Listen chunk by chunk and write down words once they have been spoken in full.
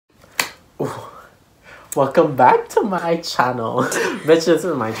Welcome back to my channel. Bitch, this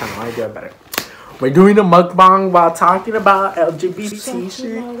is my channel. I do it better. We're doing a mukbang while talking about LGBT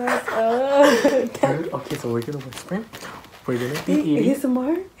shit. Okay, so we're gonna whisper. We're gonna be eating. ASMR?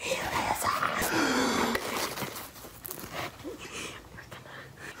 We're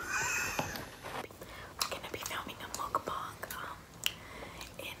gonna be filming a mukbang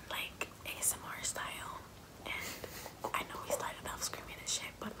in like ASMR style. And I know we started off screaming and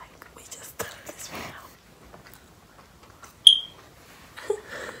shit, but like we just started this right now.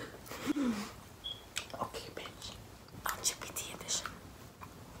 Okay, bitch. LGBT edition.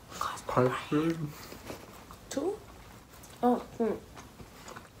 COSMO BRAYAN. 2? Oh,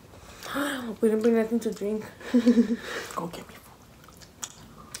 we didn't bring nothing to drink. Go get me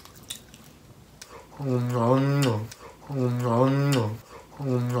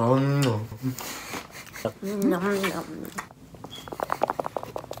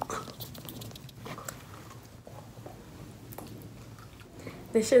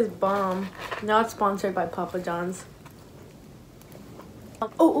This shit is bomb. Not sponsored by Papa John's.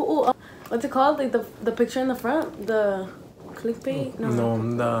 Oh, what's it called? Like the picture in the front? The clickbait? No,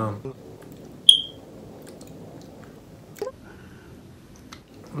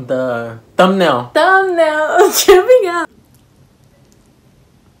 the thumbnail. Thumbnail! Tripping out!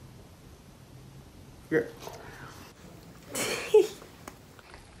 Yeah.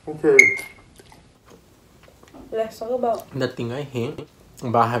 Okay. Let's talk about The thing I hate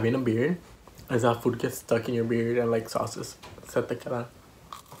about having a beard is that food gets stuck in your beard and like sauces. Se te queda.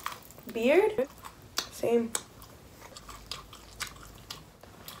 beard. Same.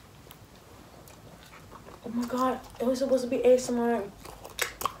 Oh my god, it was supposed to be ASMR.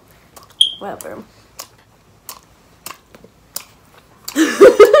 Whatever.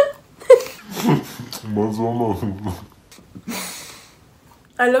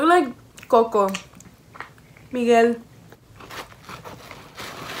 I look like Coco. Miguel.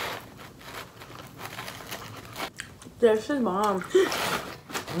 This is bomb.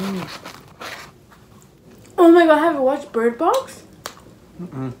 Oh my god, have you watched Bird Box?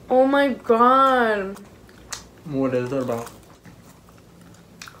 Oh my god. What is it about?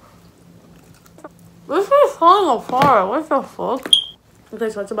 This is falling apart. What the fuck? Okay,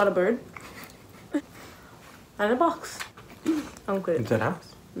 so it's about a bird. And a box. I'm good. Is it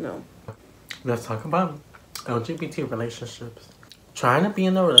house? No. Let's talk about LGBT relationships. Trying to be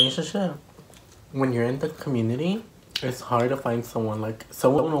in a relationship when you're in the community, it's hard to find someone. Like,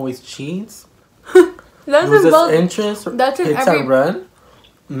 someone always cheats, loses interest, that's in hits every... and run.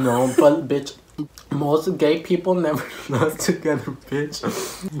 No, but bitch, most gay people never last together, bitch.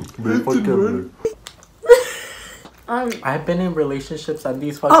 I've been in relationships and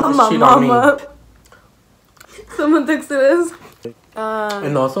these fuckers cheat on me. Someone texted us.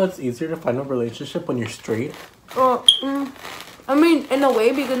 And also, it's easier to find a relationship when you're straight. Well, I mean, in a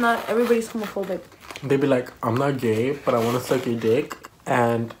way, because not everybody's homophobic. They'd be like, I'm not gay, but I want to suck your dick,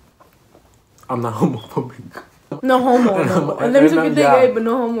 and I'm not homophobic. No homo, no. And let me suck your dick, gay, but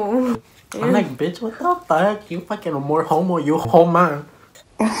no homo. Yeah. I'm like, bitch, what the fuck? You fucking more homo, you homo.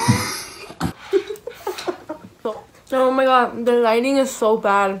 Oh my god, the lighting is so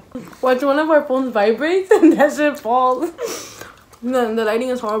bad. Watch one of our phones vibrates and that shit falls. No, the lighting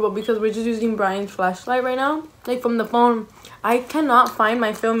is horrible because we're just using Brian's flashlight right now. Like from the phone. I cannot find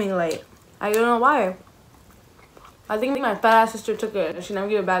my filming light. I don't know why. I think my fat ass sister took it and she never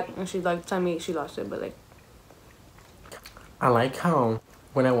gave it back and she's like telling me she lost it, but like. I like how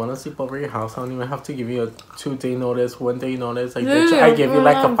when I want to sleep over your house, I don't even have to give you a 2-day notice, 1-day notice. Like, bitch, I give you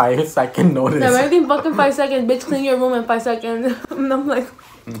like a 5-second notice. Yeah, everything fucking 5 seconds. Bitch, clean your room in 5 seconds. And I'm like...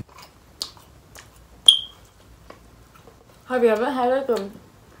 Have you ever had like a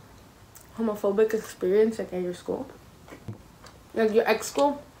homophobic experience like at your school? Like your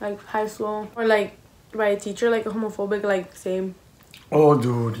ex-school? Like high school? Or like by a teacher, like a homophobic, like same? Oh,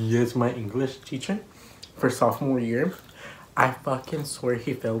 dude, yes, my English teacher for sophomore year. I fucking swear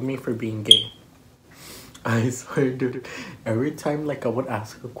he failed me for being gay. I swear, dude. Every time, like, I would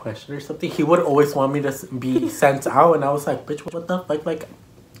ask a question or something, he would always want me to be sent out. And I was like, bitch, what the fuck? Like,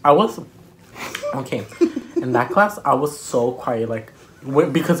 I was... Okay. In that class, I was so quiet. Like,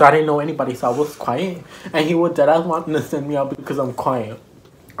 because I didn't know anybody, so I was quiet. And he would deadass want to send me out because I'm quiet.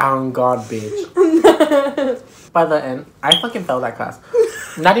 On God, bitch. By the end, I fucking failed that class.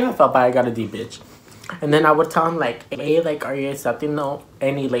 Not even failed, but I got a D, bitch. And then I would tell him, like, hey, like, are you accepting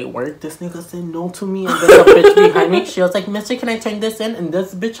any late work? This nigga said no to me. And then the bitch behind me, she was like, mister, can I turn this in? And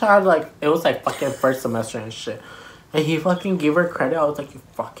this bitch had, like, it was, like, fucking first semester and shit. And he fucking gave her credit. I was like, you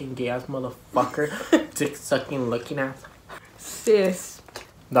fucking gay-ass motherfucker. Dick-sucking looking ass. Sis.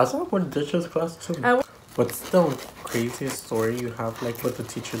 That's not what ditches class too. What's the craziest story you have, like, with the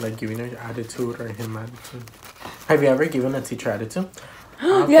teacher, like, giving her attitude or him attitude? Have you ever given a teacher attitude?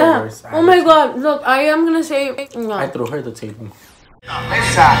 Yeah. Oh my god. Look, I am gonna say... I threw her the table.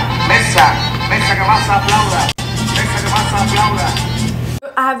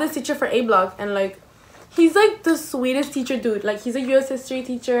 I have this teacher for A block, and like, he's like the sweetest teacher, dude. Like, he's a US history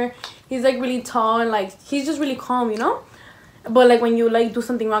teacher. He's like really tall, and like, he's just really calm, you know? But like, when you like do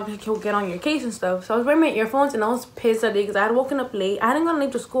something wrong, like, he'll get on your case and stuff. So I was wearing my earphones, and I was pissed that day because I had woken up late. I hadn't gone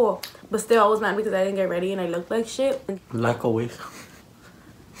late to school, but still I was mad because I didn't get ready and I looked like shit. Like always.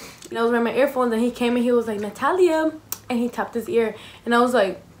 And I was wearing my earphones, and he came and he was like, Natalia, and he tapped his ear, and I was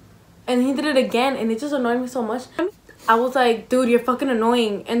like, and he did it again, and it just annoyed me so much. I was like, dude, you're fucking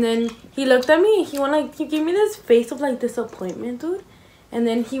annoying. And then he looked at me, he gave me this face of like disappointment, dude. And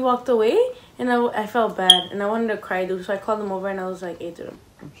then he walked away, and I felt bad, and I wanted to cry, dude. So I called him over, and I was like, hey, dude,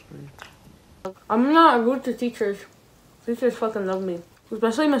 I'm sorry. I'm not rude to teachers. Teachers fucking love me,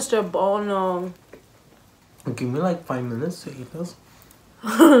 especially Mr. Bono. Give me like 5 minutes to eat this.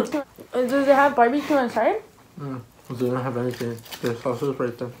 Does it have barbecue inside? It doesn't have anything. There's sauces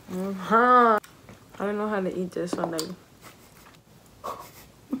right there. I don't know how to eat this on like.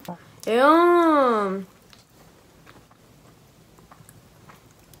 Ew.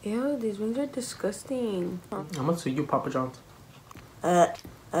 Ew, these wings are disgusting. I'm gonna sue you, Papa John's.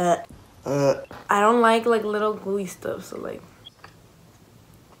 I don't like little gooey stuff, so like.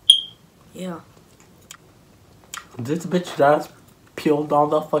 Yeah. This bitch just peeled all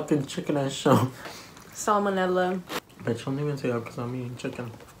the fucking chicken and shell. Salmonella. Bitch, don't even say that because I'm eating chicken.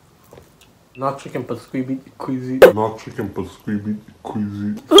 Not chicken, but squeezy. Not chicken, but squeezy.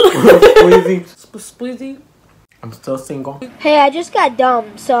 Squeezy. I'm still single. Hey, I just got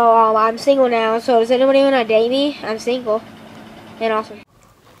dumb, so I'm single now. So does anybody want to date me? I'm single and awesome.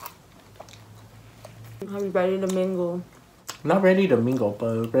 I'm ready to mingle. Not ready to mingle,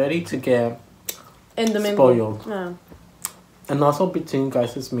 but ready to get In the mingle. spoiled. Yeah. And also between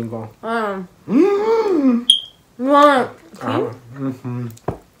guys is mingle. What?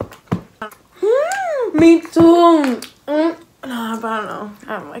 Me too. No, but I don't know.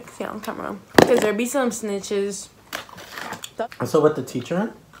 I don't like seeing on camera. Because there be some snitches. So with the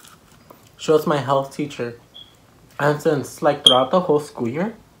teacher, she was my health teacher. And since like throughout the whole school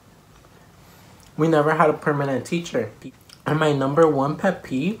year, we never had a permanent teacher. And my number one pet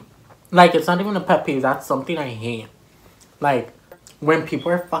peeve, like it's not even a pet peeve, that's something I hate. Like when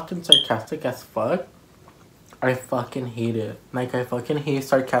people are fucking sarcastic as fuck, I fucking hate it. Like, I fucking hate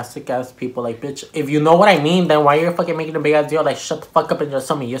sarcastic ass people. Like, bitch, if you know what I mean, then why are you fucking making a big ass deal? Like, shut the fuck up and just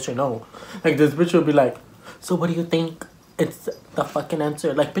tell me yes or no. Like, this bitch would be like, so what do you think? It's the fucking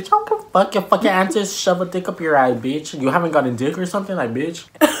answer. Like, bitch, I don't give a fuck. Your fucking answer is shove a dick up your eye, bitch. You haven't got a dick or something? Like, bitch.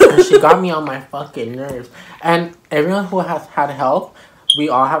 And she got me on my fucking nerves. And everyone who has had help, we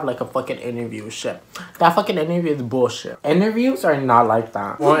all have like a fucking interview shit. That fucking interview is bullshit. Interviews are not like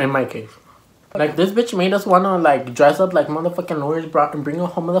that. Well, in my case. Like, this bitch made us want to, like, dress up like motherfucking lawyers, and bring a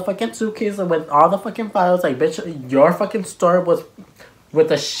whole motherfucking suitcase with all the fucking files. Like, bitch, your fucking store was with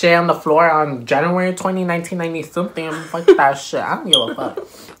the shit on the floor on January 20, 1990 something. Fuck that shit. I don't give a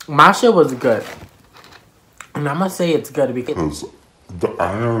fuck. My shit was good. And I'm gonna say it's good because the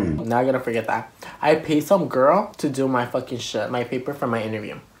iron. Not gonna forget that. I paid some girl to do my fucking shit, my paper for my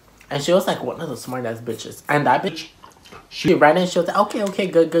interview. And she was like one of the smart ass bitches. And that bitch, she read it and she was like, okay,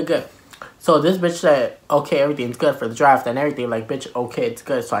 good. So this bitch said, okay, everything's good for the draft and everything. Like, bitch, okay, it's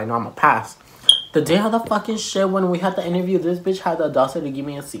good, so I know I'm gonna pass. The day of the fucking shit, when we had the interview, this bitch had the audacity to give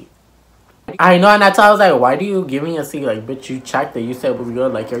me a C. I know, and that's why I was like, why do you give me a C? Like, bitch, you checked it. You said it was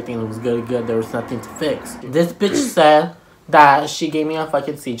good. Like, everything was good. There was nothing to fix. This bitch said that she gave me a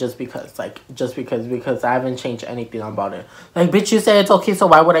fucking C just because. Like, because I haven't changed anything about it. Like, bitch, you said it's okay, so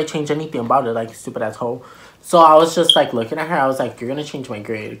why would I change anything about it? Like, stupid asshole. So I was just like looking at her. I was like, you're gonna change my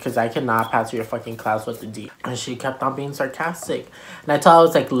grade because I cannot pass your fucking class with a D. And she kept on being sarcastic. And I told her, I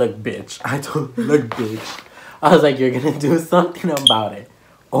was like, look, bitch. Look, bitch. I was like, you're gonna do something about it.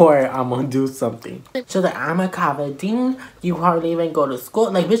 Or I'm gonna do something. She's like, I'm a Cavadine. You hardly even go to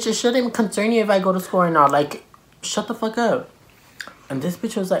school. Like, bitch, it shouldn't concern you if I go to school or not. Like, shut the fuck up. And this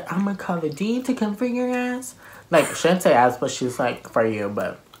bitch was like, I'm a Cavadine to come for your ass. Like, she didn't say ass, but she's like, for you,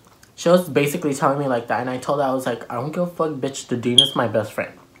 but. She was basically telling me like that, and I told her, I was like, I don't give a fuck, bitch. The dean is my best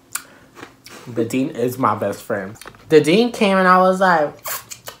friend. The dean is my best friend. The dean came, and I was like,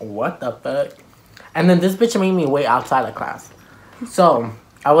 what the fuck? And then this bitch made me wait outside of class. So,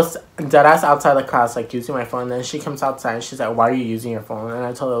 I was dead ass outside the class, like, using my phone. And then she comes outside and she's like, why are you using your phone? And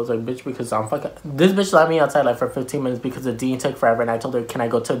I told her, I was like, bitch, because I'm fucking... This bitch let me outside, like, for 15 minutes because the dean took forever. And I told her, can I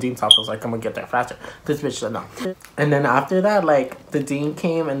go to the dean's office? Like, I'm gonna get there faster. This bitch said no. And then after that, like, the dean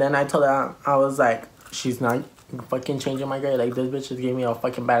came. And then I told her, I was like, she's not fucking changing my grade. Like, this bitch just gave me a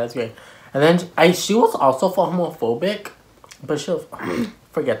fucking badass grade. And then she was also homophobic. But she'll...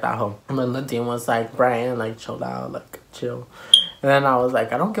 Forget that hoe. And then the dean was like, Brian, like, chill out. Like, chill. And then I was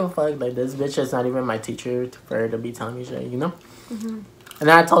like, I don't give a fuck. Like, this bitch is not even my teacher for her to be telling me shit, you know? And then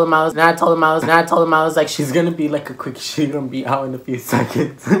I told him I was like, she's gonna be like a quick, she's gonna be out in a few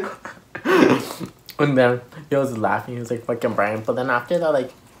seconds. And then he was laughing. He was like, fucking Brian. But then after that,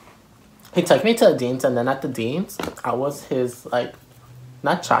 like, he took me to the dean's. And then at the dean's, I was his, like,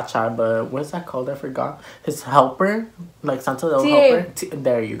 not cha-cha, but what's that called? I forgot. His helper. Like, Santa little helper.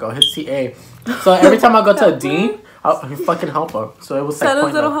 There you go. His TA. So every time I go to a dean, he fucking help her. So it was like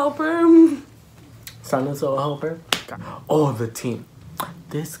Santa's little helper. Santa's little helper. Oh, the team.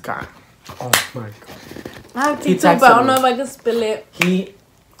 This guy. Oh my god. I have to but I don't know if I can spill it.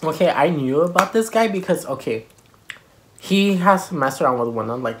 Okay, I knew about this guy because, okay, he has messed around with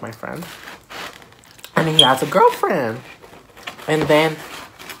one of, like, my friends. And he has a girlfriend. And then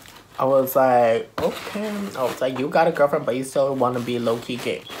I was like, okay. I was like, you got a girlfriend, but you still want to be low-key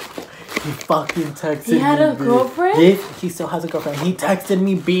gay. He fucking texted me. He had a girlfriend? Yes, he still has a girlfriend. He texted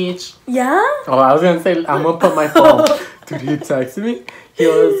me, bitch. Yeah? Oh, I was gonna say, I'm gonna put my phone. Dude, he texted me. He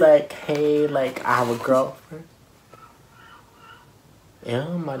was like, hey, like, I have a girlfriend. Yeah,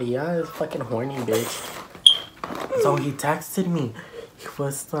 Maria is fucking horny, bitch. So he texted me. He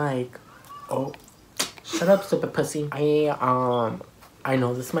was like, oh, shut up, stupid pussy. I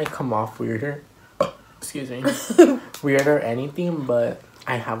know this might come off weirder. Excuse me. Weird or anything, but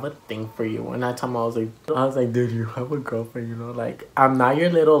I have a thing for you. And I told him, I was like, dude, you have a girlfriend, you know? Like, I'm not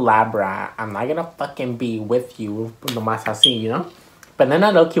your little lab rat. I'm not gonna fucking be with you, no más así, you know? But then I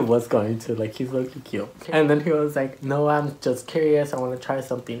low-key was going to. Like, he's low-key cute. And then he was like, no, I'm just curious. I want to try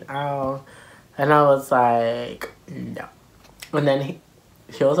something out. And I was like, no. And then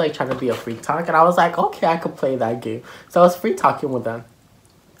he was like trying to be a free talk. And I was like, okay, I could play that game. So I was free talking with them.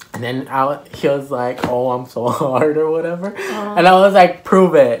 And then he was like, oh, I'm so hard or whatever. And I was like,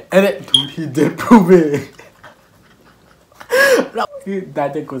 prove it. And then, dude, he did prove it. No,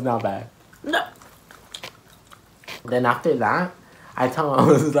 that dick was not bad. No. Then after that, I told him, I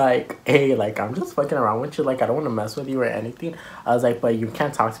was like, hey, like, I'm just fucking around with you. Like, I don't want to mess with you or anything. I was like, but you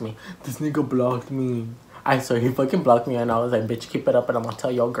can't talk to me. This nigga blocked me. I swear, he fucking blocked me. And I was like, bitch, keep it up and I'm going to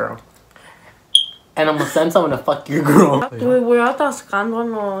tell your girl. And I'm going to send someone to fuck your girl. We're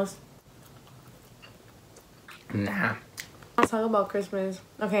atascándonos. Nah. Let's talk about Christmas.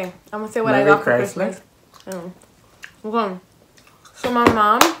 Okay, I'm going to say what I got for Christmas. Okay. So my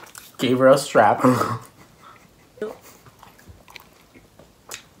mom gave her a strap.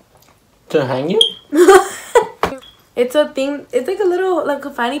 To hang you? It's a thing. It's like a little, like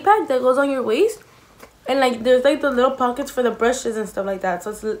a fanny pack that goes on your waist. And like there's like the little pockets for the brushes and stuff like that.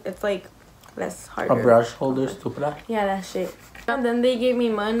 So it's like less harder. A brush holder, stupid. Yeah, that shit. And then they gave me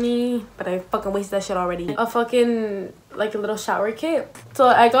money, but I fucking wasted that shit already. A fucking, like a little shower kit. So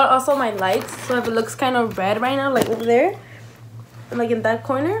I got also my lights. So if it looks kind of red right now, like over there, like in that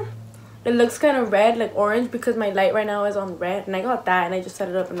corner, it looks kind of red, like orange, because my light right now is on red. And I got that and I just set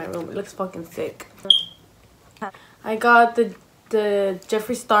it up in my room. It looks fucking sick. I got the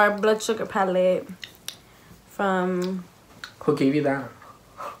Jeffree Star Blood Sugar palette from... Who gave you that?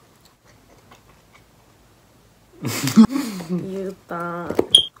 You thought.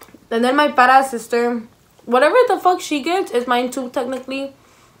 And then my badass sister, whatever the fuck she gets is mine too, technically.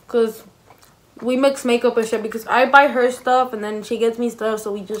 Because we mix makeup and shit. Because I buy her stuff and then she gets me stuff.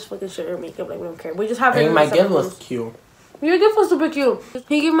 So we just fucking share her makeup. Like, we don't care. We just have it. Hey, my gift was cute. Your gift was super cute.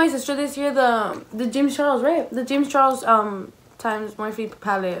 He gave my sister this year the James Charles, right? The James Charles times Morphe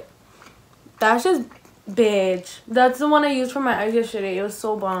palette. That's just bitch. That's the one I used for my eyes yesterday. It was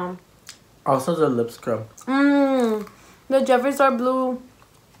so bomb. Also the lip scrub. The Jeffree Star blue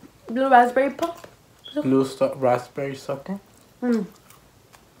raspberry pop. Blue raspberry sucker.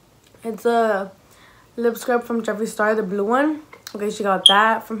 It's a lip scrub from Jeffree Star, the blue one. Okay, she got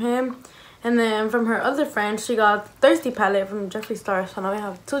that from him. And then from her other friend, she got Thirsty palette from Jeffree Star. So now we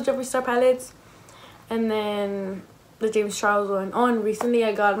have 2 Jeffree Star palettes. And then the James Charles one. Oh, and recently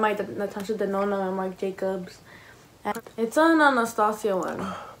I got my Natasha Denona and Marc Jacobs. And it's an Anastasia one.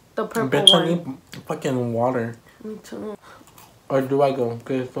 The purple Bitch, one. I need fucking water. Me too. Or do I go?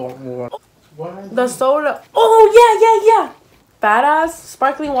 Get water. What? The soda. Oh, yeah. Badass.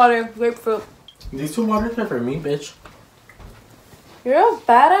 Sparkling water. Grapefruit. These 2 waters are for me, bitch. You're a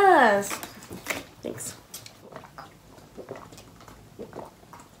badass. Thanks.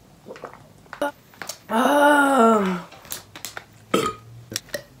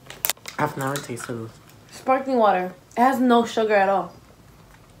 I've never tasted this. Sparkling water. It has no sugar at all.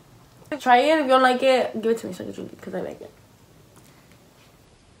 Try it. If you don't like it, give it to me so I can drink it because I like it.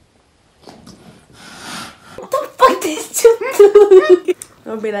 What the fuck did you do?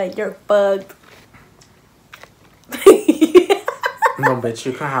 I'll be like, you're fucked. No, bitch,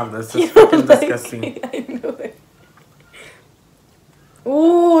 you can have this. It's fucking disgusting. I knew it.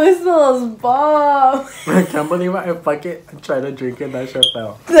 Ooh, it smells bomb. I can't believe I fucking tried to drink it. That shit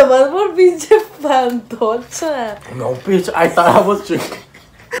fell. Te vas por pinche fantocha. No, bitch, I thought I was drinking.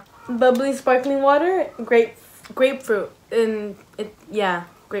 Bubbly sparkling water, grapefruit, and it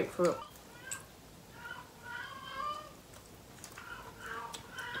grapefruit.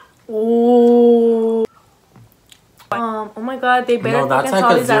 Ooh. Oh my god, they better that's fucking like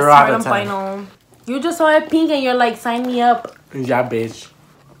saw a this at 0 out of 7 10. Final. You just saw it pink and you're like, sign me up. Yeah, bitch.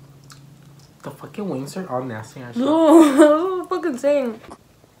 The fucking wings are all nasty and shit. Ooh, what fucking saying?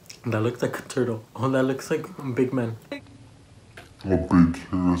 That looks like a turtle. Oh, that looks like a big man. A big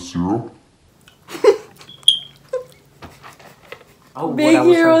hero zero. Oh, Big what I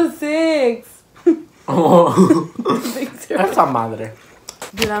was Hero 6. Oh. Big Hero. Esa madre.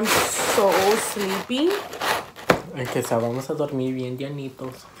 Dude, I'm so sleepy. Es que se vamos a dormir bien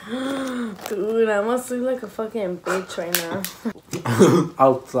llenitos. Dude, I must look like a fucking bitch right now.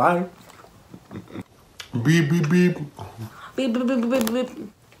 Outside. Beep, beep, beep. Beep, beep, beep, beep, beep.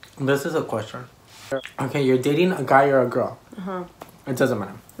 This is a question. Okay, you're dating a guy or a girl. Uh-huh. It doesn't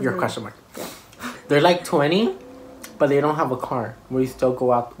matter. Your question mark. Yeah. They're like 20, but they don't have a car. Will you still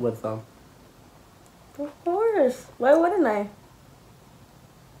go out with them? Of course. Why wouldn't I?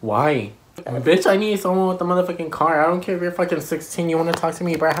 Why? Bitch, I need someone with a motherfucking car. I don't care if you're fucking 16. You want to talk to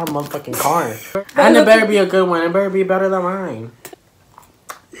me, you better have a motherfucking car. And it better be a good one. It better be better than mine.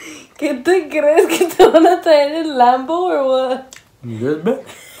 ¿Qué te crees que te van a traer el Lambo or what? Good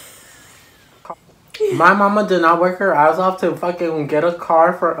bitch. My mama did not work her ass off to fucking get a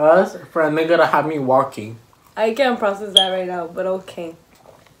car for us for a nigga to have me walking. I can't process that right now, but okay.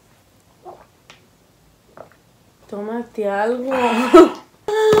 Tómate algo.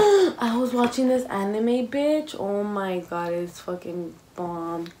 I was watching this anime, bitch. Oh my god, it's fucking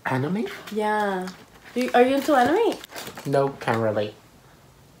bomb. Anime? Yeah. Are you into anime? No, can't relate.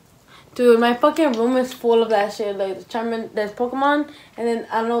 Dude, my fucking room is full of that shit. Like, there's Pokemon, and then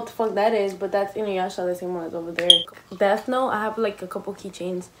I don't know what the fuck that is, but that's Inuyasha, the same one as over there. Death Note, I have like a couple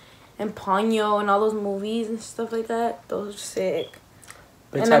keychains. And Ponyo and all those movies and stuff like that. Those are sick.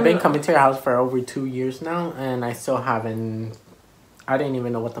 Bitch, And I've been coming to your house for over 2 years now, and I still haven't... I didn't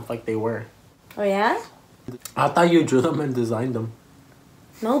even know what the fuck they were. Oh, yeah? I thought you drew them and designed them.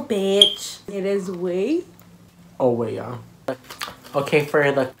 No, bitch. It is way. Oh, wait, yeah. Okay,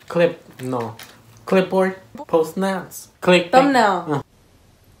 for the clipboard, post-nats, click Thumbnail.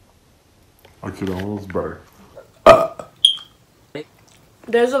 Aquí vamos back.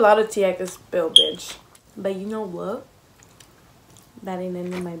 There's a lot of tea I could spill, bitch. But you know what? That ain't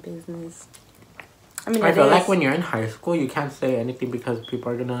none of my business. I mean, I feel like when you're in high school, you can't say anything because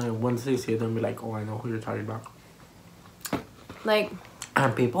people are gonna, once they see them, be like, oh, I know who you're talking about. Like...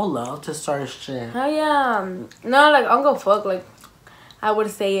 And people love to start shit. Hell yeah. No, like, I'll go fuck. Like, I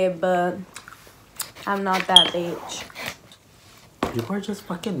would say it, but I'm not that bitch. People are just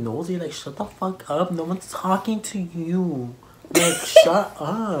fucking nosy. Like, shut the fuck up. No one's talking to you. Like, shut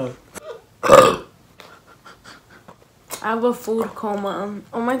up. I have a food coma.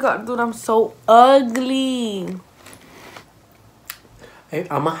 Oh my god, dude, I'm so ugly. Hey,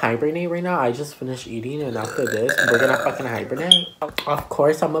 I'm gonna hibernate right now. I just finished eating, and after this, we're gonna fucking hibernate. Of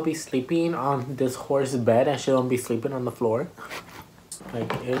course, I'm gonna be sleeping on this horse bed, and she'll be sleeping on the floor.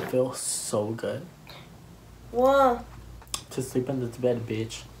 Like, it feels so good What? to sleep in this bed,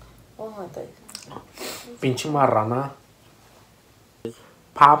 bitch. Oh, Pinche marrana.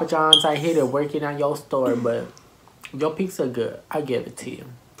 Papa John's, I hate it working at your store, but your pizza good. I give it to you.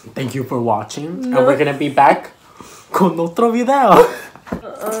 Thank you for watching, and we're gonna be back con otro video.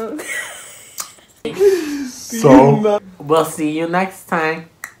 So, We'll see you next time.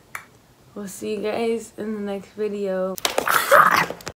 We'll see you guys in the next video.